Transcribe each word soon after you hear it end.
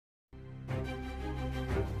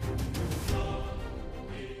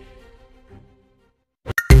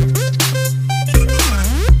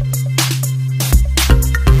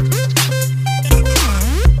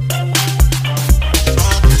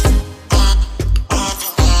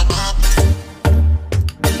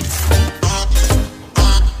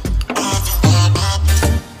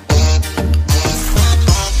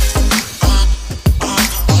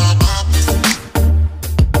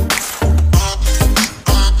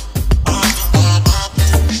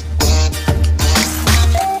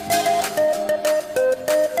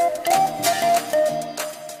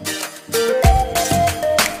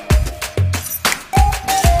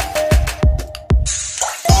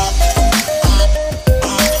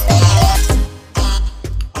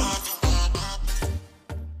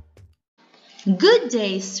Good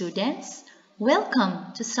day, students!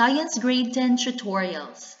 Welcome to Science Grade 10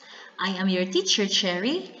 Tutorials. I am your teacher,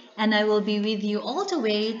 Cherry, and I will be with you all the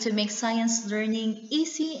way to make science learning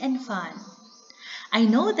easy and fun. I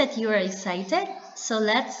know that you are excited, so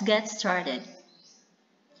let's get started.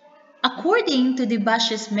 According to the Vas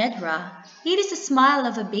Deferens, it is the smile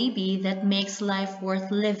of a baby that makes life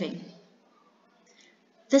worth living.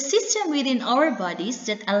 The system within our bodies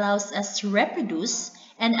that allows us to reproduce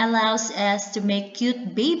and allows us to make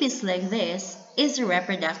cute babies like this is the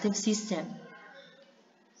reproductive system.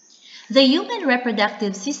 The human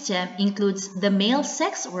reproductive system includes the male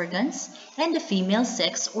sex organs and the female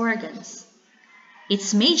sex organs.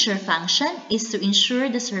 Its major function is to ensure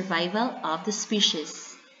the survival of the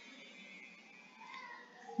species.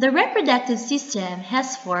 The reproductive system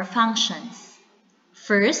has four functions.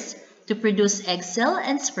 First, to produce egg cell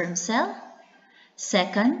and sperm cell.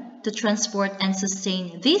 Second, to transport and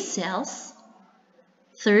sustain these cells.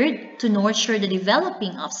 Third, to nurture the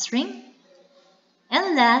developing offspring.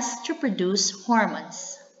 And last, to produce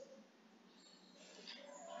hormones.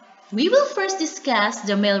 We will first discuss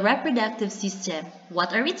the male reproductive system.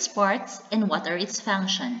 What are its parts and what are its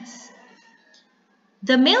functions?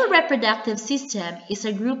 The male reproductive system is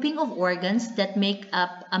a grouping of organs that make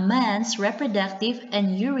up a man's reproductive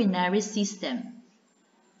and urinary system.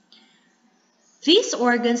 These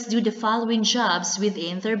organs do the following jobs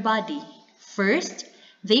within their body. First,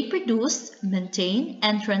 they produce, maintain,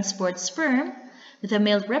 and transport sperm, the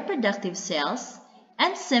male reproductive cells,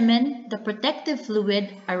 and semen, the protective fluid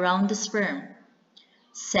around the sperm.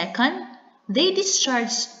 Second, they discharge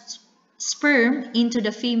sperm into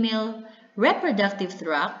the female reproductive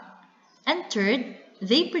tract. And third,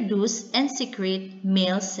 they produce and secrete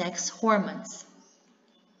male sex hormones.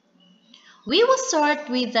 We will start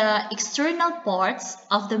with the external parts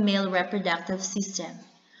of the male reproductive system.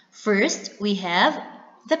 First, we have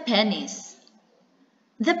the penis.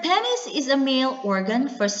 The penis is a male organ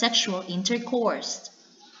for sexual intercourse.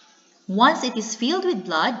 Once it is filled with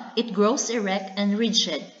blood, it grows erect and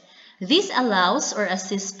rigid. This allows or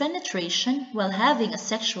assists penetration while having a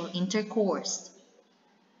sexual intercourse.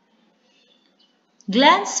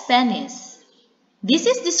 Glans penis. This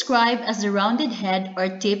is described as the rounded head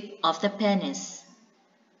or tip of the penis.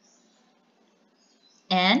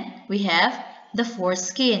 And we have the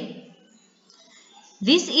foreskin.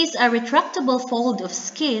 This is a retractable fold of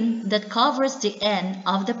skin that covers the end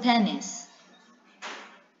of the penis.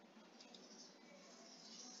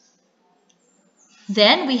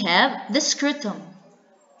 Then we have the scrotum.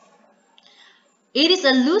 It is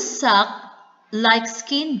a loose sac-like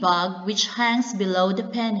skin bag which hangs below the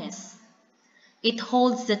penis. It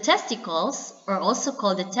holds the testicles, or also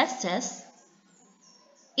called the testes.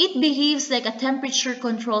 It behaves like a temperature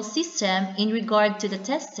control system in regard to the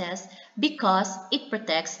testes because it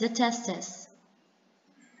protects the testes.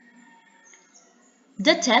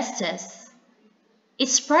 The testes.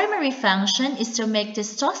 Its primary function is to make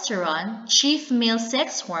testosterone, chief male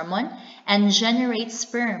sex hormone, and generate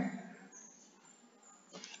sperm.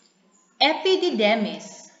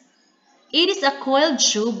 Epididymis. It is a coiled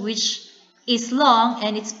tube which is long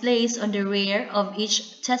and it's placed on the rear of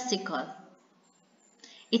each testicle.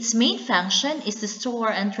 Its main function is to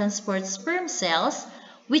store and transport sperm cells,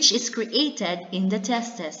 which is created in the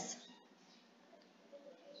testes.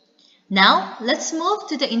 Now, let's move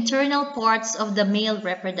to the internal parts of the male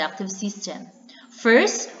reproductive system.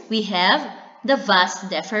 First, we have the Vas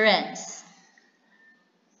Deferens.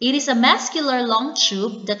 It is a muscular long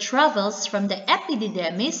tube that travels from the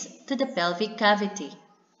epididymis to the pelvic cavity.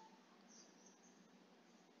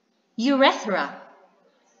 Urethra.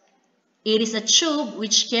 It is a tube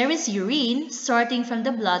which carries urine starting from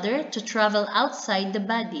the bladder to travel outside the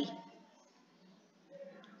body.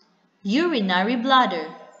 Urinary bladder.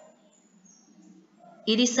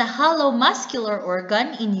 It is a hollow muscular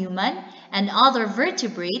organ in human and other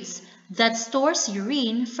vertebrates that stores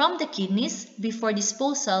urine from the kidneys before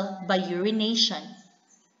disposal by urination.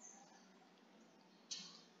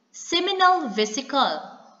 Seminal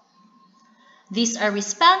vesicle. These are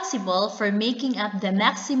responsible for making up the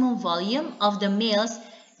maximum volume of the male's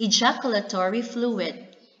ejaculatory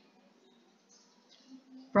fluid.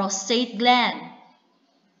 Prostate gland.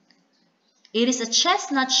 It is a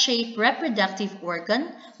chestnut-shaped reproductive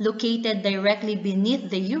organ located directly beneath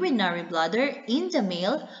the urinary bladder in the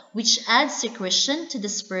male, which adds secretion to the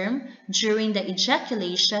sperm during the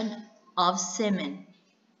ejaculation of semen.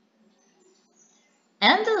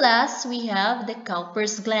 And the last, we have the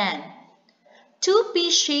Cowper's gland. Two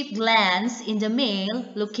pea-shaped glands in the male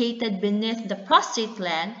located beneath the prostate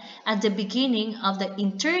gland at the beginning of the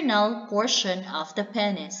internal portion of the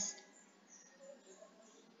penis.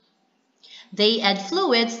 They add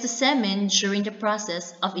fluids to semen during the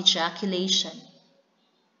process of ejaculation.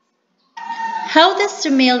 How does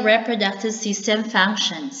the male reproductive system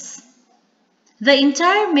functions? The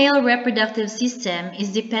entire male reproductive system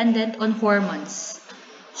is dependent on hormones.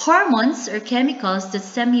 Hormones are chemicals that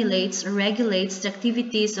stimulates or regulates the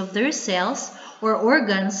activities of their cells or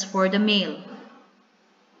organs for the male.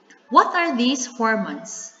 What are these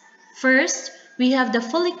hormones? First, we have the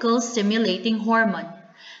follicle-stimulating hormone.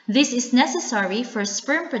 This is necessary for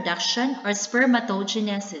sperm production or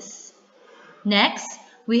spermatogenesis. Next,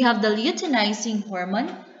 we have the luteinizing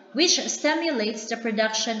hormone, which stimulates the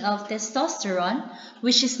production of testosterone,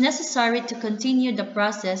 which is necessary to continue the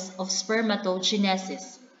process of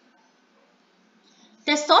spermatogenesis.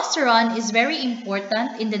 Testosterone is very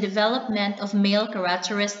important in the development of male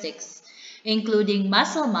characteristics, including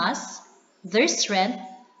muscle mass, their strength,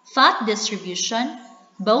 fat distribution,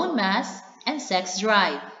 bone mass, and sex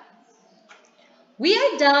drive. We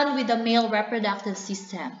are done with the male reproductive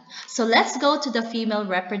system, so let's go to the female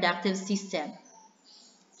reproductive system.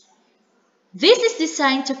 This is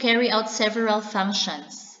designed to carry out several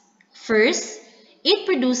functions. First, it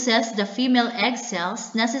produces the female egg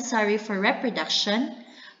cells necessary for reproduction,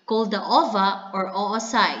 called the ova or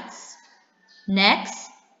oocytes. Next,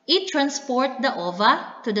 it transports the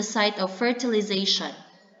ova to the site of fertilization.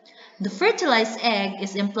 The fertilized egg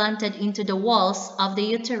is implanted into the walls of the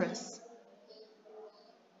uterus.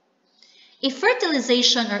 If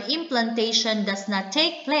fertilization or implantation does not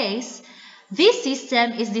take place, this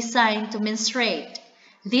system is designed to menstruate.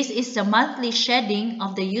 This is the monthly shedding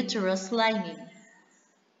of the uterus lining.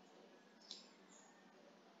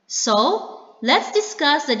 So, let's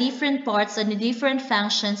discuss the different parts and the different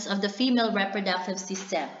functions of the female reproductive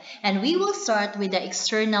system. And we will start with the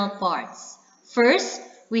external parts. First,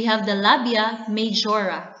 we have the labia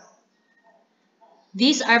majora.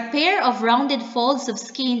 These are a pair of rounded folds of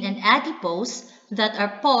skin and adipose that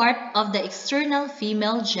are part of the external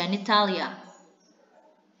female genitalia.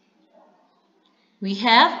 We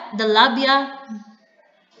have the labia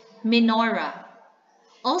minora,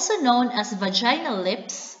 also known as vaginal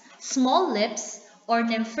lips, small lips, or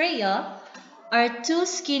nymphaea, are two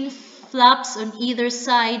skin flaps on either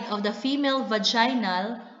side of the female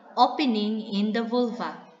vaginal opening in the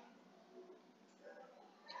vulva.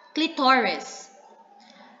 Clitoris.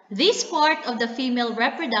 This part of the female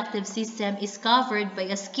reproductive system is covered by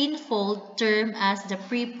a skin fold termed as the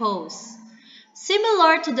prepose.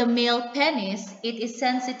 Similar to the male penis, it is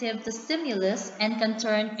sensitive to stimulus and can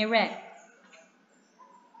turn erect.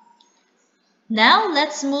 Now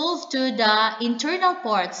let's move to the internal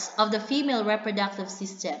parts of the female reproductive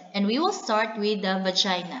system, and we will start with the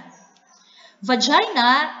vagina.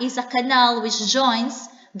 Vagina is a canal which joins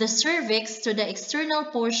the cervix to the external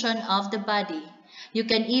portion of the body. You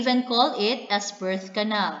can even call it as birth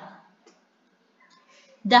canal.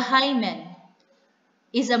 The hymen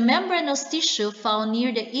is a membranous tissue found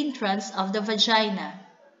near the entrance of the vagina.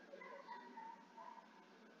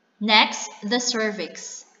 Next, the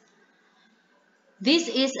cervix. This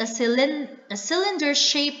is a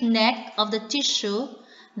cylinder-shaped neck of the tissue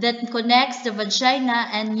that connects the vagina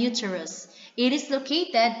and uterus. It is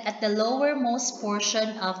located at the lowermost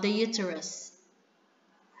portion of the uterus.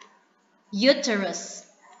 Uterus.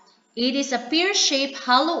 It is a pear-shaped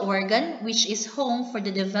hollow organ which is home for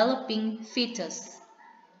the developing fetus.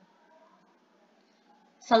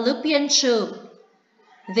 Fallopian tube.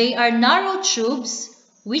 They are narrow tubes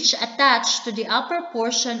which attach to the upper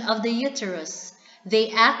portion of the uterus.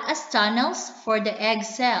 They act as tunnels for the egg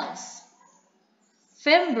cells.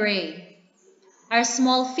 Fembrae are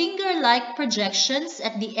small finger-like projections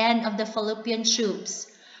at the end of the fallopian tubes,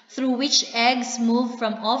 through which eggs move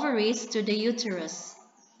from ovaries to the uterus.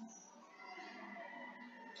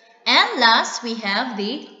 And last, we have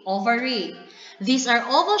the ovary. These are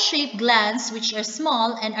oval-shaped glands which are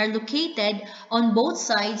small and are located on both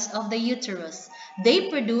sides of the uterus. They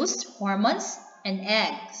produce hormones and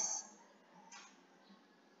eggs.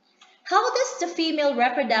 How does the female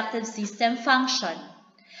reproductive system function?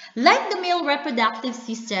 Like the male reproductive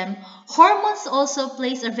system, hormones also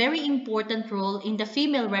plays a very important role in the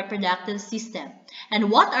female reproductive system.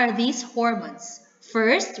 And what are these hormones?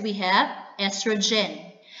 First, we have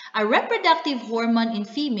estrogen, a reproductive hormone in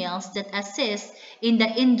females that assists in the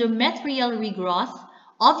endometrial regrowth,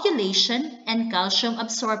 ovulation, and calcium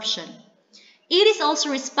absorption. It is also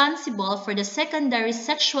responsible for the secondary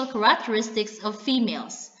sexual characteristics of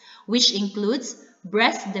females, which includes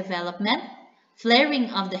breast development, flaring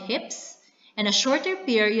of the hips, and a shorter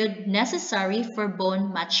period necessary for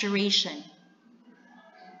bone maturation.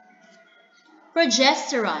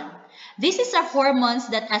 Progesterone. These are hormones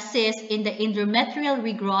that assist in the endometrial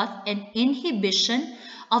regrowth and inhibition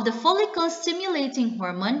of the follicle-stimulating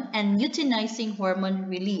hormone and luteinizing hormone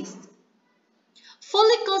release.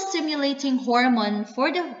 Follicle-stimulating hormone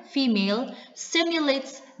for the female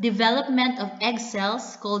stimulates development of egg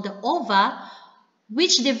cells called the ova,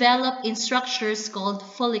 which develop in structures called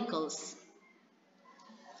follicles.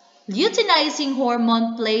 Luteinizing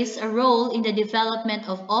hormone plays a role in the development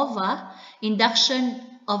of ova, induction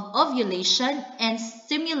of ovulation, and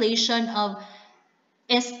stimulation of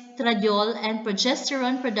estradiol and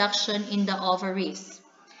progesterone production in the ovaries.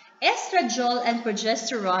 Estradiol and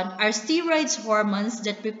progesterone are steroid hormones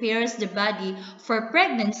that prepares the body for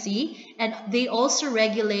pregnancy, and they also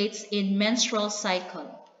regulate in menstrual cycle.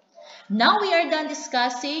 Now we are done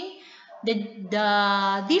discussing the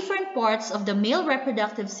different parts of the male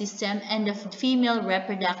reproductive system and the female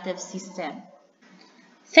reproductive system.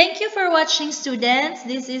 Thank you for watching, students.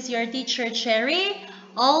 This is your teacher Cherry,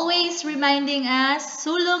 always reminding us,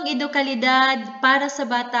 sulong edukalidad para sa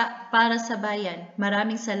bata, para sa bayan.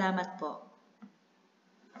 Maraming salamat po.